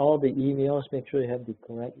check all the emails. Make sure you have the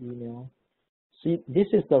correct email. See, this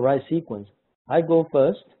is the right sequence. I go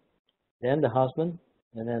first, then the husband,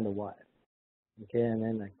 and then the wife. Okay, and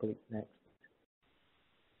then I click next.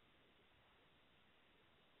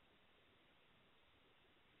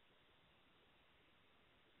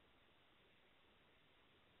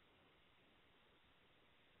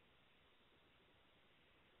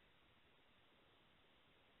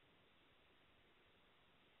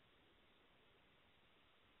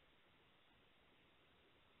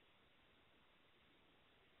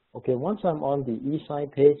 Okay, once I'm on the e-sign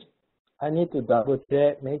page, I need to double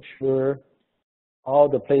check, make sure all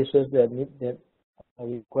the places that are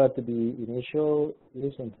required to be initial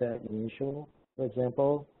is in fact initial. For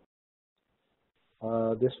example,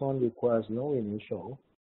 this one requires no initial.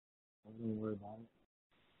 Don't worry about it.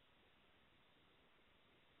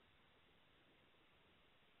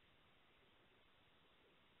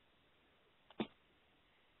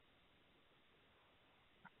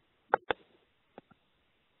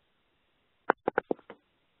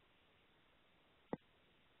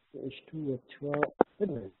 Page 2 of 12. Wait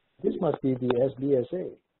a minute. This must be the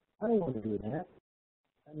SBSA. I don't want to do that.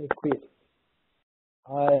 Let me quit.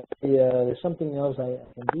 There's something else I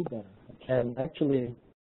can do better. I can actually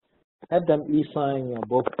have them e-sign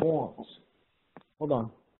both forms. Hold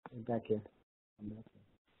on. I'm back here.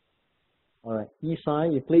 All right.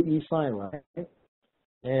 E-sign. You click e-sign, right?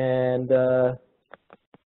 And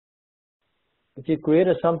if you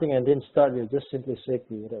created something and didn't start, you just simply say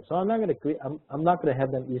created. So I'm not going to create. I'm not going to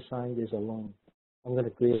have them e-sign this alone. I'm going to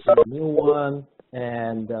create a new one.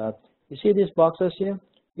 And you see these boxes here?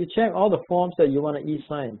 You check all the forms that you want to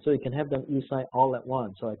e-sign, so you can have them e-sign all at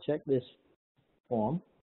once. So I check this form,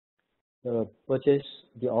 the purchase,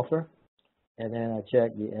 the offer, and then I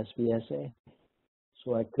check the SBSA.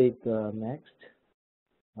 So I click next,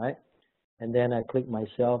 right? And then I click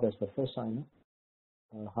myself as the first signer,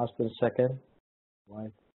 husband second,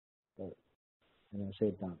 wife third, and I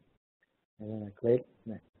say done. And then I click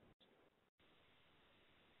next.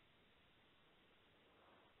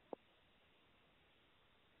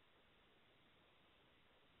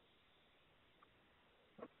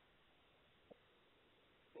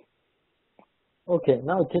 Okay,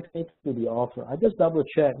 now it takes me to the offer. I just double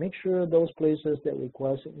check, make sure those places that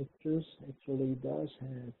require signatures actually does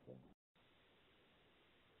have.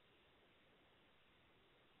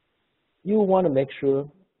 You want to make sure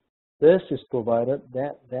this is provided,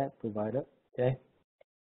 that provided, okay?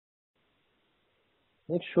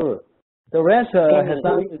 Make sure. The rest has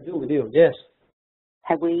nothing to do with you. Yes.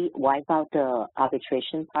 Have we wiped out the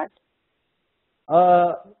arbitration part?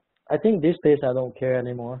 I think this page I don't care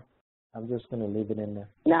anymore. I'm just going to leave it in there.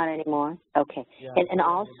 Not anymore? Okay. Yeah. And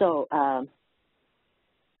also,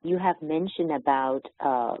 you have mentioned about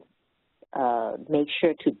make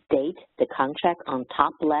sure to date the contract on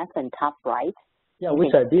top left and top right. Yeah,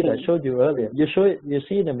 which I did. I showed you earlier. You show it. You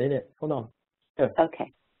see in a minute. Hold on. Here.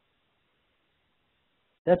 Okay.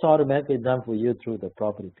 That's automatically done for you through the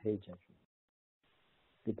property page, actually,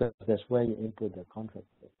 because that's where you input the contract.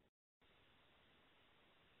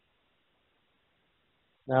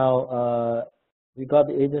 Now, we got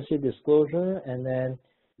the agency disclosure, and then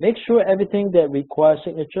make sure everything that requires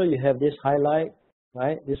signature, you have this highlight,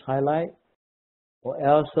 right? This highlight, or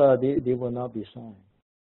else they will not be signed.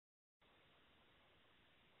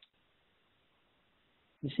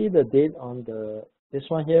 You see the date on this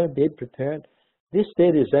one here, date prepared. This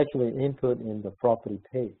date is actually input in the property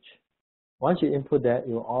page. Once you input that, it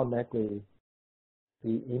will automatically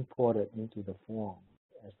be imported into the form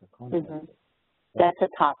as the contract. Mm-hmm. That's the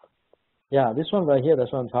top. Yeah, this one right here,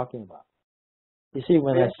 that's what I'm talking about. You see,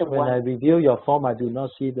 when I review your form, I do not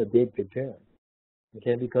see the date prepared,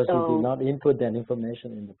 okay, because you did not input that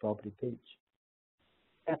information in the property page.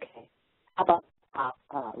 Okay. How about top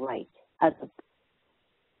right? I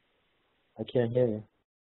can't hear you.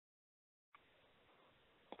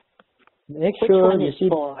 Make sure you see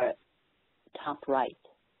for top right.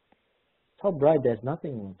 Top right, there's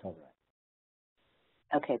nothing on top right.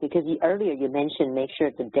 Okay, because earlier you mentioned make sure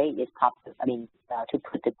the date is top. I mean, to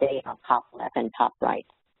put the date on top left and top right.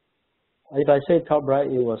 If I say top right,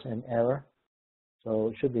 it was an error, so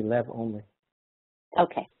it should be left only.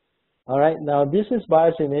 Okay. All right. Now this is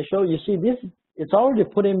buyer's initial. You see, this it's already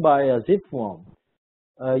put in by a Zipform.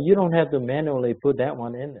 You don't have to manually put that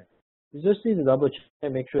one in there. You just need to double check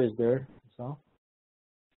and make sure it's there. So,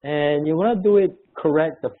 and you want to do it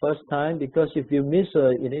correct the first time, because if you miss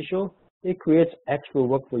an initial, it creates extra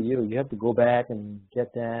work for you. You have to go back and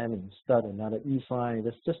get them and start another e-sign.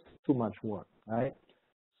 That's just too much work, right?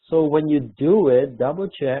 So when you do it, double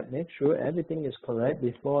check, make sure everything is correct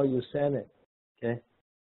before you send it, okay,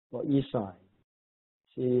 for e-sign.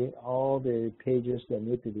 See all the pages that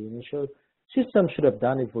need to be initialed. System should have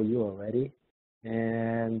done it for you already,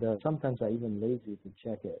 and sometimes I even lazy to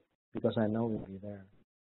check it because I know it will be there.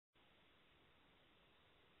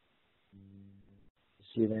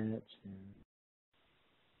 See that? Yeah.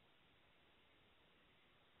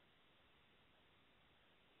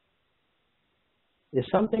 If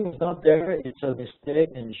something is not there, it's a mistake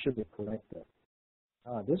and it should be corrected.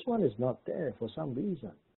 This one is not there for some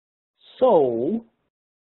reason. So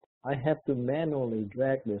I have to manually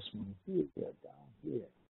drag this one here, down here,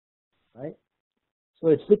 right? So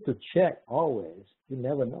it's good to check always. You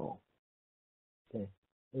never know. Okay,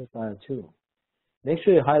 here's buyer 2. Make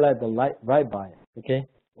sure you highlight the right buyer, okay?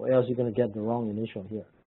 Or else you're going to get the wrong initial here.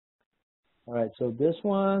 All right, so this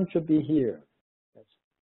one should be here. That's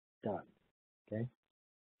done, okay?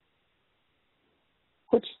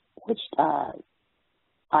 Which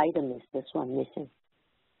item is this one missing?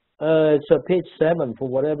 It's page 7. For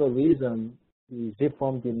whatever reason, the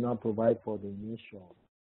Zipform did not provide for the initial.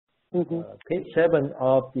 Mm-hmm. Page 7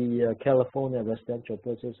 of the California Residential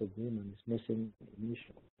Purchase Agreement is missing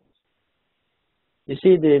initial. You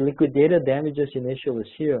see the liquidated damages initial is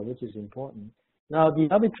here, which is important. Now the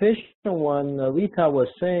arbitration one, Rita was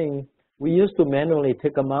saying we used to manually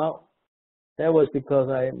take them out. That was because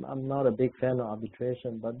I'm not a big fan of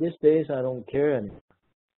arbitration, but these days I don't care anymore.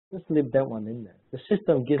 Just leave that one in there. The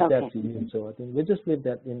system gives that to you, so I think we just leave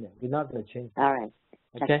that in there. We're not going to change that. All right.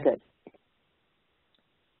 Okay. That's good.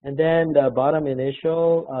 And then the bottom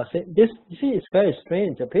initial, this, you see, it's very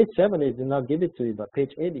strange. Page 7, it did not give it to you, but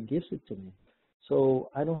page 8, it gives it to me. So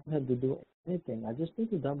I don't have to do anything. I just need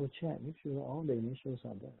to double check, make sure all the initials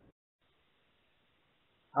are there.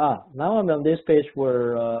 Now I'm on this page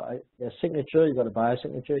where a signature, you got a buyer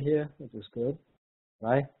signature here, which is good,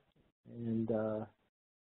 right? And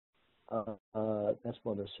that's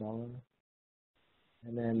for the seller.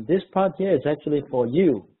 And then this part here is actually for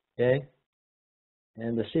you, okay?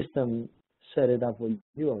 And the system set it up for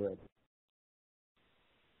you already.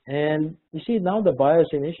 And you see now the buyer's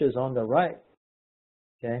initial is on the right,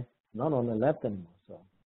 okay? Not on the left anymore. So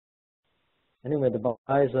anyway, the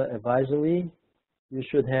buyer's advisory, you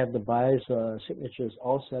should have the buyer's signatures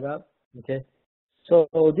all set up. Okay, so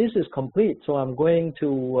this is complete. So I'm going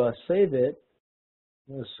to save it.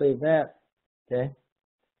 I'm going to save that. Okay,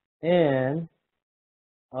 and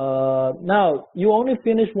now you only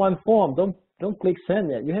finished one form. Don't click send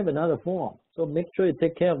yet. You have another form. So make sure you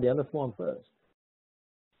take care of the other form first.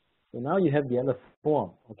 So now you have the other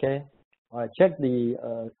form. Okay. All right. Check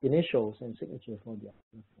the initials and signature for the other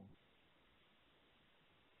form.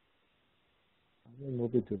 Let me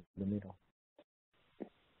move it to the middle.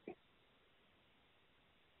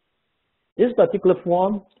 This particular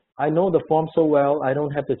form, I know the form so well, I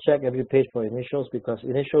don't have to check every page for initials because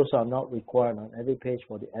initials are not required on every page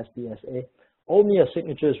for the SBSA. Only a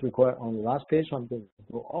signature is required on the last page, so I'm going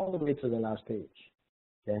to go all the way to the last page.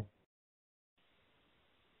 Okay.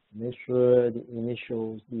 Make sure the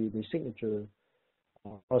initials, the signature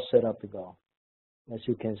are all set up to go. As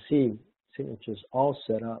you can see, signatures all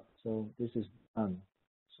set up, so this is done.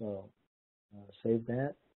 So save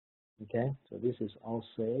that. Okay, so this is all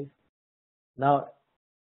saved. Now,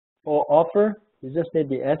 for offer, you just need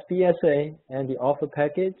the SBSA and the offer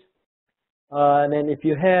package. And then if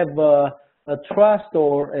you have a trust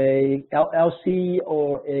or a LLC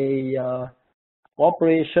or a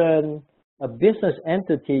corporation, a business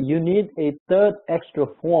entity, you need a third extra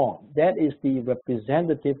form. That is the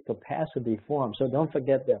representative capacity form. So don't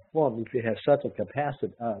forget that form if you have such a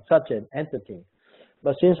capacity, such an entity.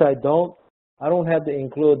 But since I don't have to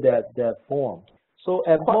include that form. So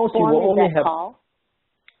at most you will only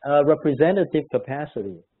have representative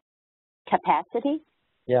capacity. Capacity?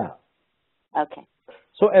 Yeah. Okay.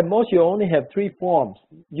 So at most you only have 3 forms,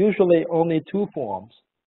 usually only 2 forms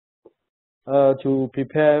to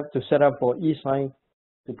prepare, to set up for e-sign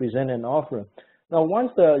to present an offer. Now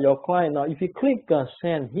once your client, now if you click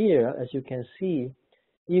send here, as you can see,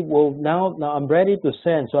 it will now I'm ready to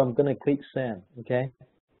send, so I'm going to click send, okay?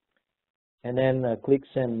 And then click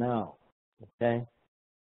send now, okay?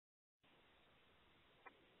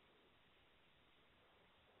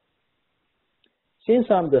 Since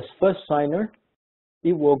I'm the first signer,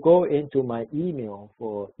 it will go into my email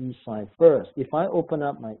for e-sign first. If I open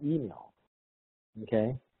up my email,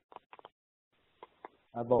 okay,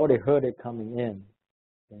 I've already heard it coming in.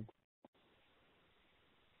 Okay.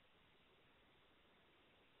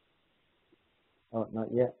 Oh,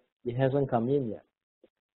 not yet. It hasn't come in yet.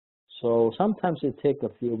 So sometimes it takes a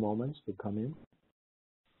few moments to come in.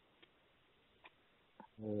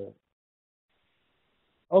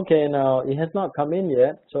 Okay, now it has not come in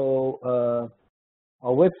yet, so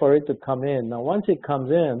I'll wait for it to come in. Now once it comes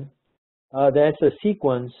in, there's a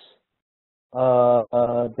sequence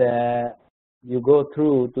that you go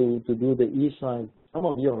through to do the e-sign. Some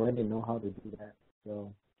of you already know how to do that,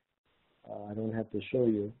 so I don't have to show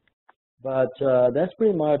you. But that's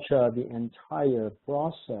pretty much the entire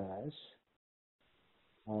process.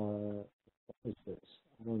 What is this?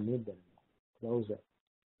 I don't need that anymore. Close it.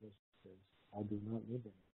 I do not need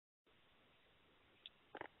it.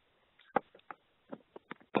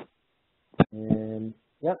 And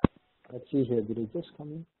yep, let's see here. Did it just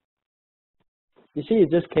come in? You see,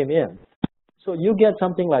 it just came in. So you get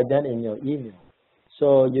something like that in your email.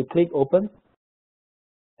 So you click open,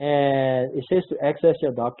 and it says to access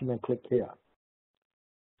your document, click here.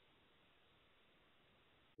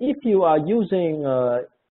 If you are using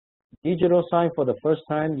digital sign for the first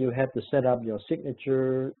time, you have to set up your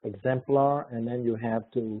signature exemplar, and then you have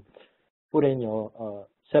to put in your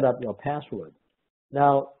set up your password.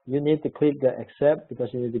 Now you need to click the accept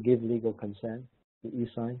because you need to give legal consent to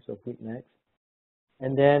e-sign. So click next,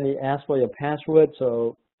 and then it asks for your password.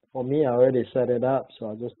 So for me, I already set it up, so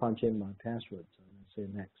I'll just punch in my password. So I'm going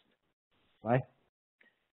to say next, right?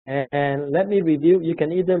 And let me review. You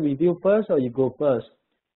can either review first or you go first.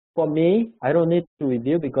 For me, I don't need to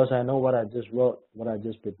review because I know what I just wrote, what I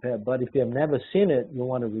just prepared. But if you have never seen it, you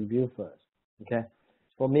want to review first, okay?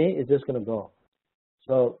 For me, it's just going to go.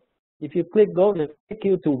 So if you click go, it'll take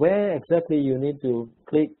you to where exactly you need to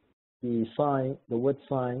click the sign, the word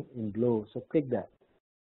sign in blue. So click that.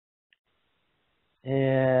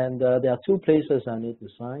 And there are 2 places I need to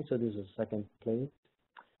sign. So this is the second place.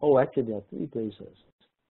 Oh, actually, there are 3 places.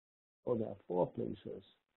 Oh, there are 4 places.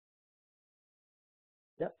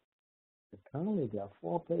 Yep. Currently, there are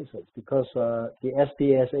 4 places because the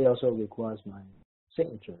SBSA also requires my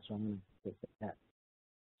signature. So I'm going to click that.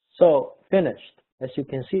 So finished. As you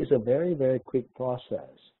can see, it's a very, very quick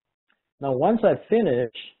process. Now, once I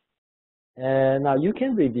finish, and now you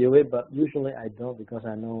can review it, but usually I don't because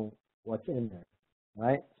I know what's in there,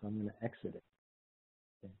 right? So I'm going to exit it.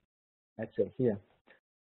 Okay. Exit here.